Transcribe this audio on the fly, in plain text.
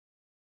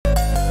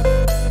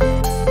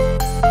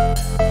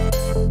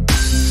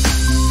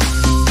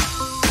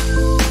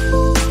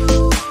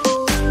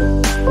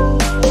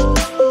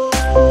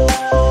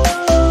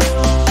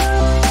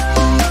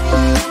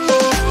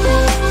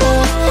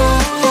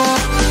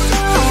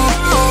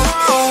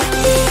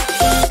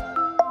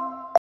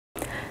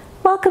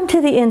to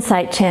the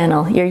Insight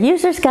Channel, your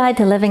user's guide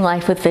to living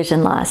life with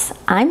vision loss.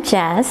 I'm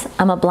Jazz,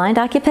 I'm a blind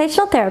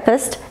occupational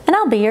therapist, and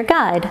I'll be your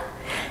guide.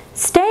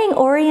 Staying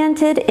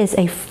oriented is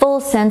a full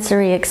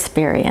sensory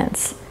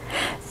experience.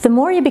 The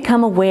more you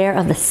become aware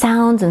of the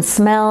sounds and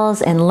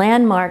smells and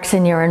landmarks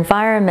in your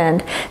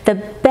environment, the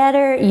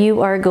better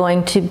you are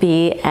going to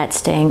be at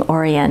staying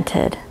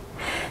oriented.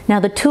 Now,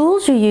 the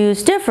tools you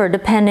use differ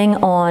depending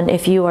on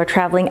if you are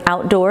traveling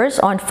outdoors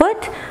on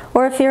foot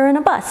or if you're in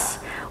a bus,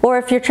 or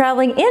if you're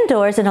traveling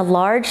indoors in a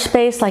large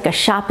space like a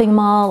shopping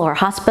mall or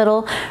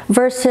hospital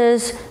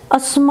versus a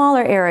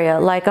smaller area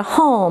like a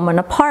home, an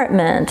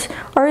apartment,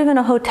 or even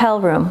a hotel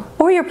room,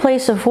 or your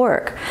place of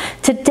work.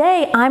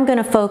 Today, I'm going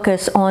to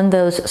focus on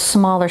those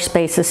smaller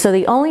spaces. So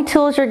the only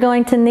tools you're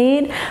going to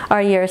need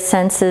are your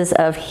senses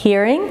of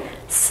hearing,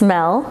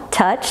 smell,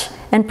 touch,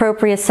 and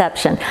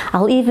proprioception.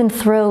 I'll even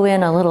throw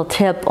in a little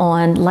tip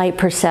on light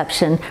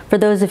perception for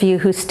those of you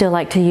who still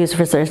like to use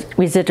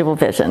residual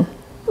vision.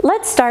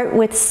 Let's start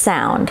with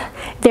sound.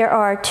 There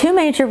are two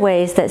major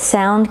ways that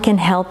sound can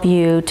help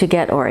you to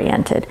get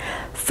oriented.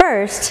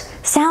 First,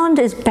 sound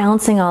is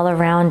bouncing all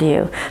around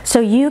you. So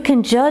you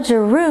can judge a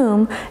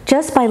room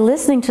just by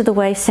listening to the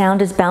way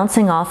sound is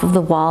bouncing off of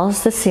the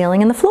walls, the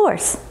ceiling, and the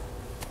floors.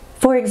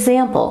 For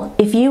example,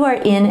 if you are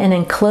in an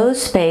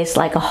enclosed space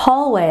like a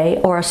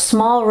hallway or a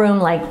small room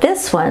like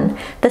this one,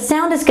 the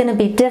sound is going to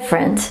be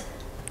different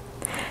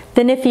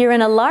than if you're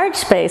in a large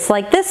space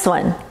like this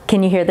one.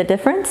 Can you hear the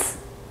difference?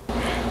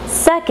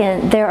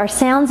 Second, there are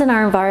sounds in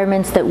our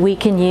environments that we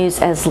can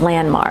use as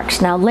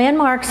landmarks. Now,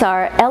 landmarks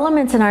are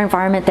elements in our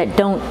environment that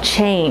don't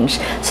change,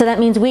 so that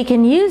means we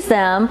can use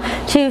them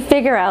to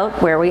figure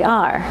out where we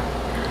are.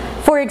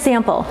 For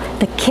example,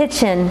 the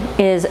kitchen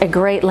is a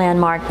great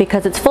landmark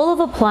because it's full of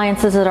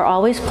appliances that are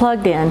always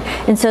plugged in,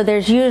 and so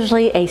there's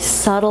usually a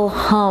subtle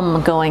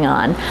hum going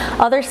on.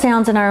 Other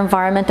sounds in our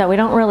environment that we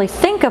don't really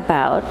think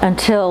about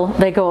until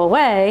they go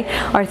away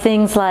are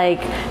things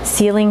like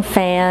ceiling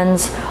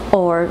fans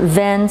or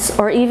vents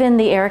or even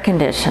the air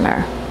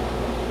conditioner.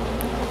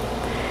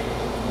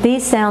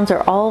 These sounds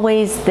are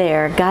always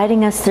there,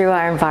 guiding us through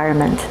our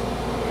environment.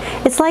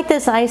 It's like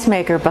this ice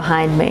maker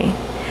behind me.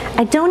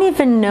 I don't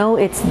even know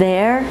it's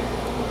there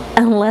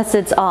unless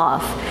it's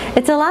off.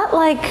 It's a lot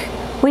like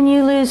when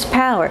you lose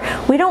power.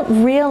 We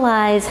don't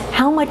realize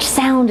how much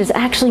sound is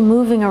actually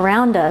moving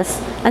around us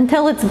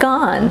until it's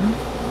gone.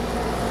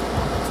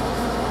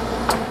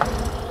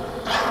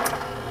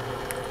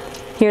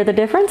 Hear the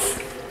difference?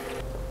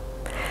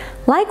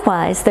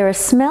 Likewise, there are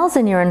smells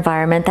in your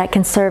environment that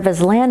can serve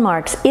as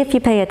landmarks if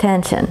you pay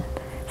attention.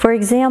 For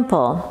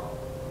example,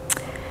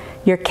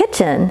 your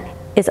kitchen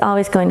is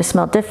always going to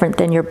smell different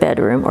than your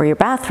bedroom or your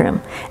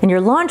bathroom. And your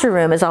laundry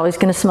room is always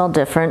going to smell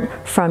different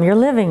from your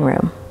living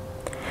room.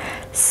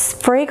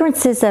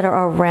 Fragrances that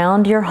are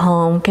around your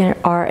home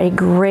are a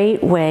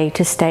great way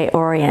to stay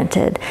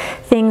oriented.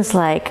 Things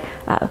like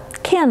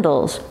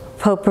candles,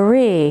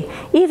 potpourri,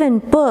 even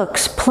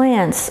books,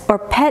 plants, or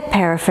pet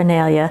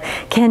paraphernalia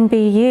can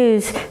be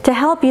used to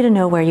help you to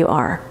know where you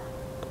are.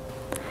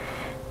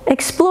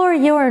 Explore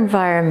your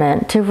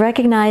environment to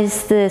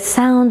recognize the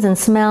sounds and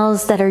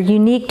smells that are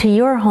unique to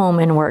your home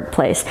and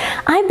workplace.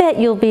 I bet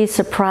you'll be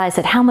surprised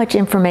at how much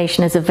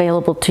information is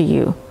available to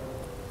you.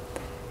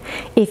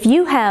 If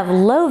you have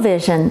low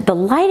vision, the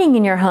lighting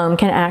in your home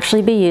can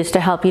actually be used to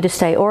help you to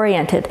stay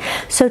oriented.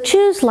 So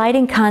choose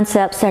lighting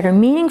concepts that are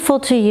meaningful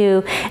to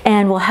you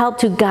and will help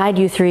to guide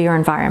you through your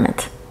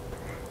environment.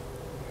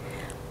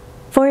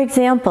 For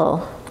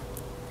example,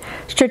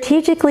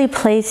 strategically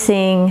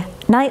placing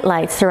night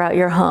lights throughout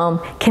your home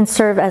can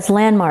serve as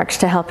landmarks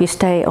to help you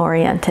stay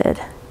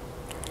oriented.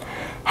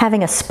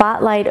 Having a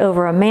spotlight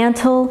over a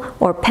mantle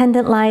or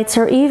pendant lights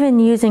or even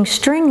using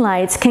string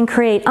lights can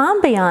create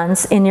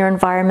ambiance in your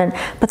environment,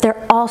 but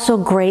they're also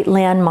great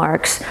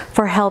landmarks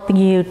for helping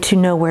you to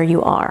know where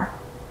you are.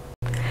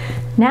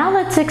 Now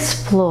let's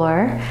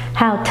explore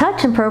how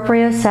touch and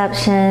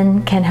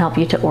proprioception can help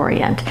you to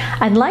orient.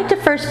 I'd like to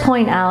first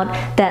point out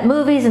that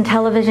movies and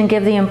television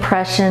give the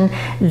impression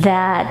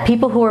that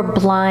people who are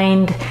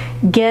blind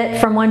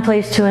get from one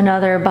place to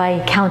another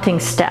by counting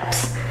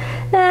steps.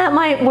 That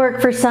might work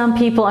for some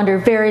people under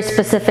very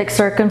specific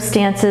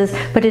circumstances,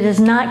 but it is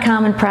not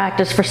common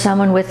practice for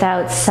someone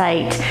without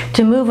sight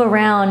to move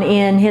around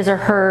in his or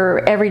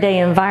her everyday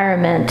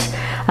environment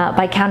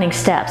by counting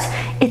steps.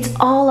 It's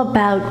all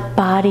about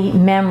body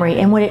memory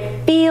and what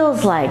it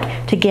feels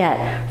like to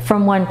get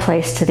from one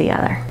place to the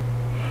other.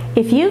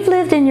 If you've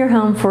lived in your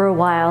home for a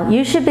while,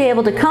 you should be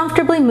able to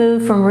comfortably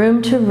move from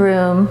room to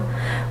room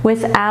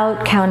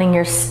without counting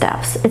your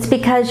steps. It's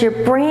because your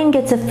brain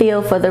gets a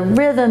feel for the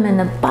rhythm and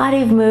the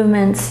body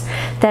movements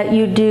that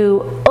you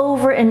do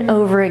over and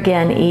over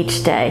again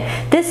each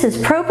day. This is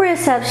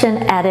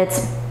proprioception at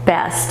its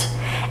best,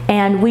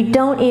 and we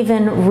don't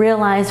even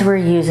realize we're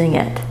using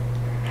it.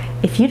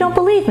 If you don't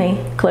believe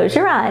me, close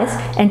your eyes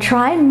and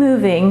try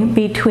moving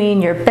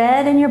between your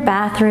bed and your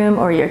bathroom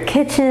or your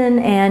kitchen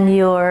and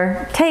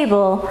your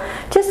table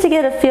just to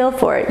get a feel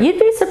for it. You'd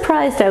be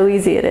surprised how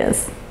easy it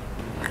is.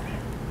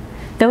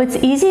 Though it's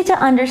easy to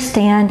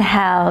understand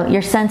how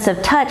your sense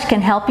of touch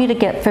can help you to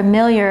get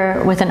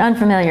familiar with an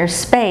unfamiliar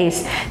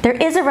space, there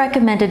is a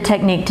recommended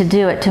technique to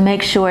do it to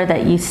make sure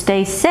that you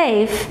stay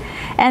safe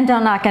and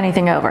don't knock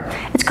anything over.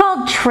 It's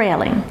called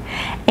trailing,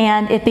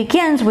 and it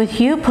begins with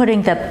you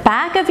putting the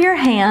back of your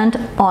hand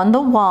on the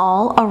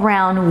wall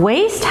around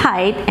waist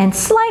height and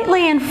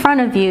slightly in front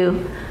of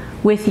you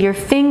with your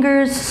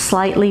fingers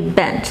slightly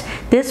bent.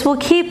 This will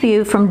keep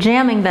you from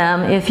jamming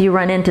them if you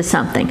run into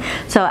something.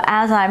 So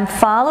as I'm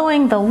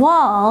following the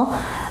wall,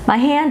 my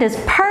hand is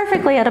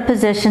perfectly at a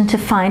position to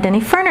find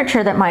any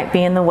furniture that might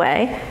be in the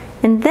way,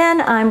 and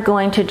then I'm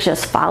going to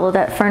just follow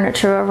that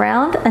furniture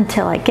around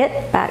until I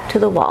get back to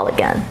the wall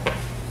again.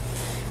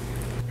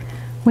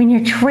 When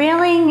you're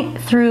trailing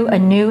through a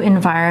new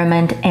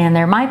environment and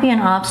there might be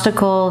an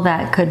obstacle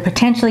that could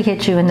potentially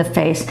hit you in the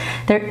face,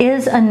 there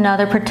is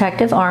another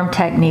protective arm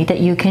technique that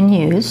you can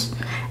use,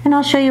 and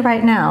I'll show you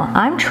right now.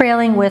 I'm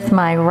trailing with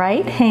my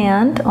right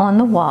hand on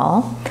the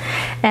wall,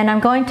 and I'm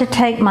going to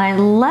take my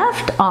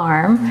left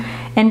arm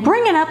and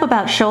bring it up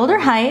about shoulder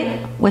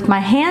height with my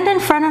hand in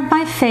front of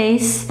my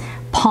face,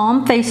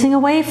 palm facing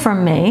away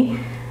from me,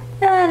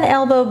 and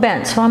elbow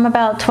bent, so I'm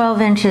about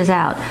 12 inches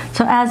out.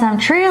 So as I'm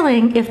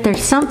trailing, if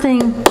there's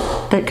something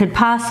that could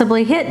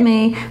possibly hit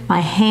me,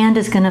 my hand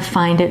is going to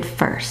find it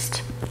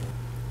first.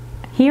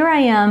 Here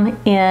I am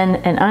in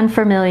an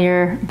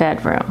unfamiliar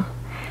bedroom.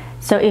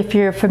 So if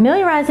you're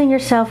familiarizing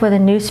yourself with a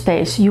new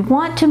space, you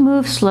want to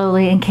move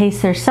slowly in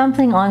case there's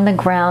something on the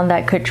ground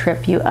that could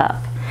trip you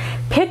up.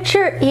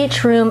 Picture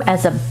each room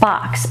as a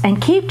box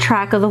and keep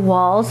track of the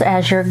walls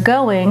as you're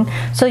going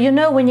so you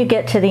know when you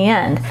get to the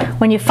end.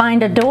 When you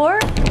find a door,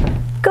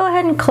 go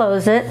ahead and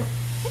close it,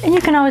 and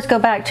you can always go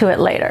back to it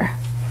later.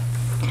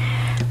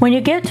 When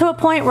you get to a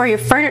point where your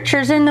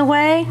furniture's in the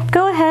way,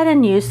 go ahead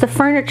and use the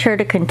furniture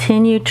to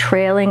continue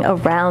trailing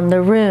around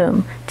the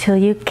room till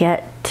you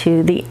get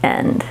to the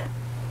end.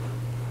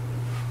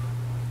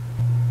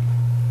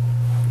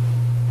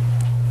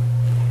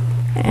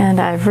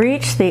 And I've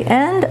reached the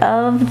end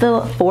of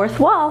the fourth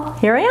wall.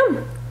 Here I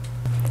am.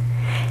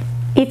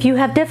 If you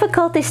have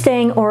difficulty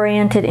staying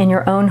oriented in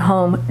your own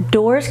home,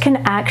 doors can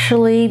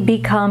actually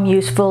become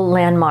useful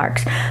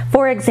landmarks.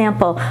 For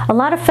example, a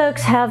lot of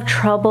folks have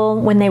trouble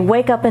when they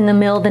wake up in the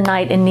middle of the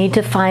night and need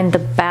to find the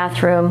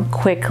bathroom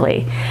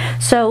quickly.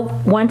 So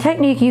one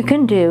technique you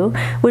can do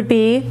would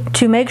be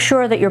to make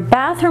sure that your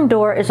bathroom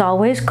door is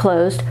always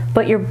closed,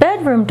 but your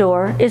bedroom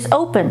door is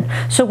open.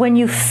 So when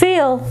you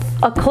feel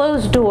a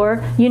closed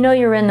door, you know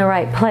you're in the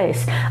right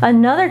place.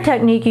 Another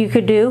technique you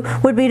could do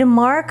would be to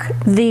mark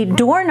the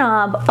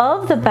doorknob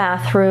of the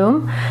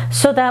bathroom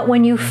so that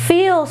when you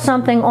feel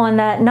something on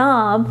that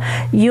knob,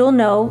 you'll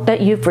know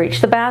that you've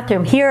reached the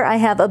bathroom. Here I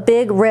have a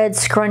big red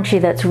scrunchie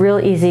that's real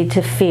easy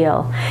to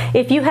feel.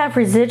 If you have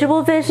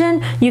residual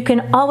vision, you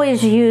can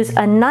always use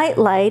a night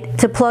light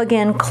to plug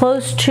in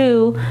close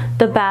to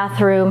the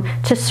bathroom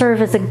to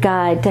serve as a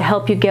guide to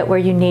help you get where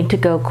you need to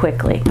go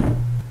quickly.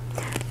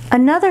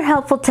 Another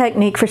helpful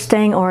technique for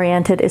staying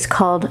oriented is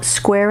called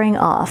squaring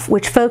off,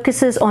 which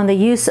focuses on the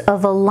use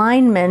of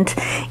alignment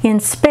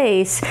in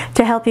space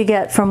to help you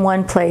get from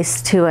one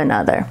place to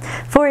another.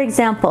 For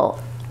example,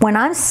 when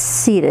I'm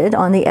seated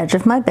on the edge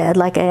of my bed,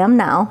 like I am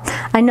now,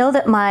 I know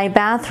that my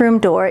bathroom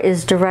door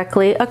is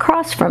directly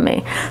across from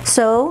me.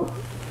 So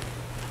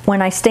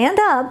when I stand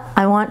up,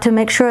 I want to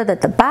make sure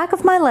that the back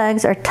of my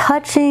legs are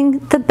touching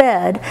the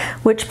bed,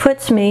 which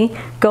puts me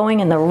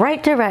going in the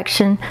right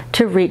direction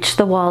to reach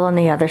the wall on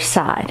the other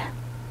side.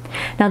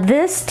 Now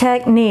this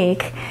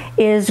technique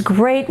is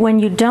great when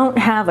you don't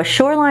have a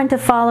shoreline to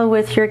follow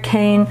with your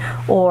cane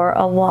or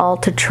a wall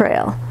to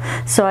trail.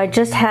 So I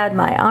just had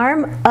my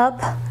arm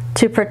up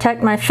to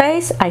protect my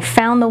face, I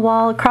found the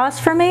wall across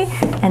from me,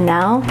 and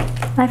now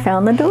I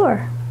found the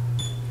door.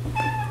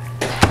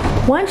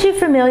 Once you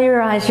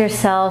familiarize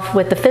yourself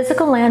with the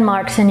physical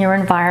landmarks in your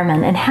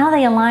environment and how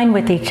they align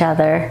with each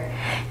other,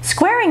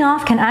 squaring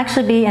off can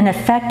actually be an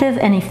effective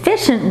and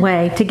efficient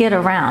way to get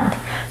around.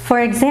 For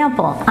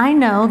example, I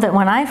know that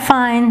when I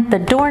find the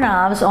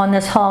doorknobs on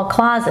this hall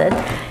closet,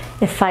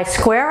 if I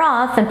square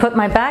off and put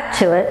my back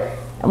to it,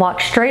 and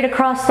walk straight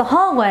across the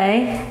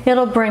hallway,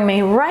 it'll bring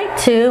me right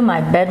to my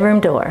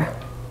bedroom door.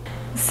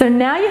 So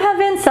now you have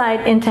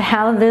insight into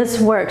how this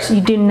works.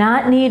 You do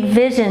not need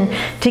vision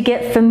to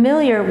get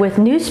familiar with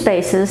new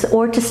spaces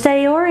or to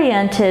stay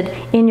oriented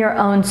in your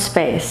own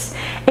space.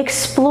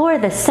 Explore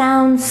the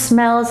sounds,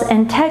 smells,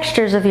 and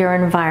textures of your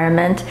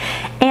environment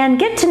and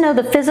get to know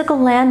the physical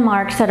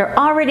landmarks that are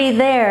already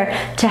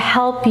there to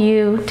help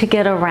you to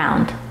get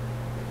around.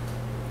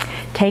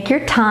 Take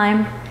your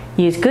time,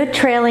 use good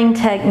trailing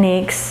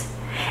techniques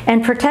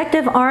and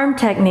protective arm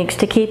techniques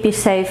to keep you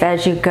safe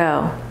as you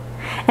go.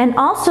 And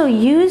also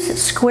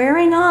use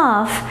squaring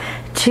off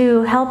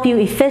to help you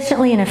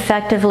efficiently and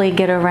effectively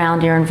get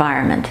around your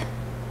environment.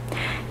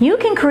 You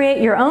can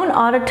create your own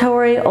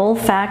auditory,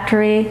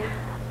 olfactory,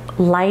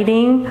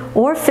 lighting,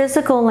 or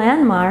physical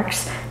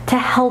landmarks to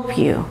help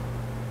you.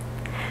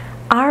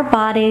 Our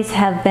bodies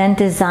have been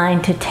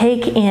designed to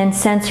take in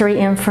sensory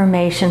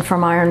information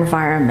from our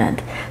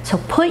environment. So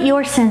put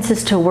your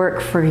senses to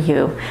work for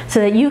you so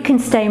that you can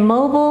stay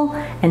mobile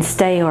and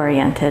stay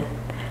oriented.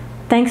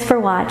 Thanks for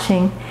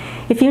watching.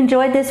 If you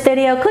enjoyed this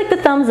video, click the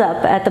thumbs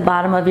up at the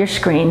bottom of your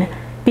screen.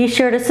 Be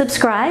sure to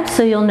subscribe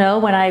so you'll know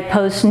when I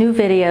post new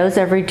videos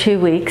every 2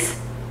 weeks.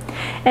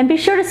 And be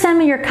sure to send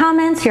me your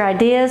comments, your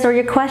ideas, or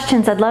your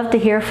questions. I'd love to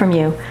hear from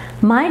you.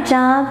 My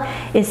job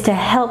is to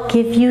help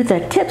give you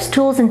the tips,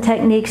 tools, and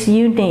techniques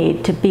you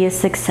need to be a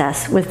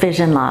success with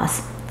vision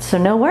loss. So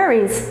no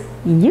worries,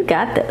 you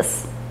got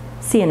this.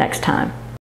 See you next time.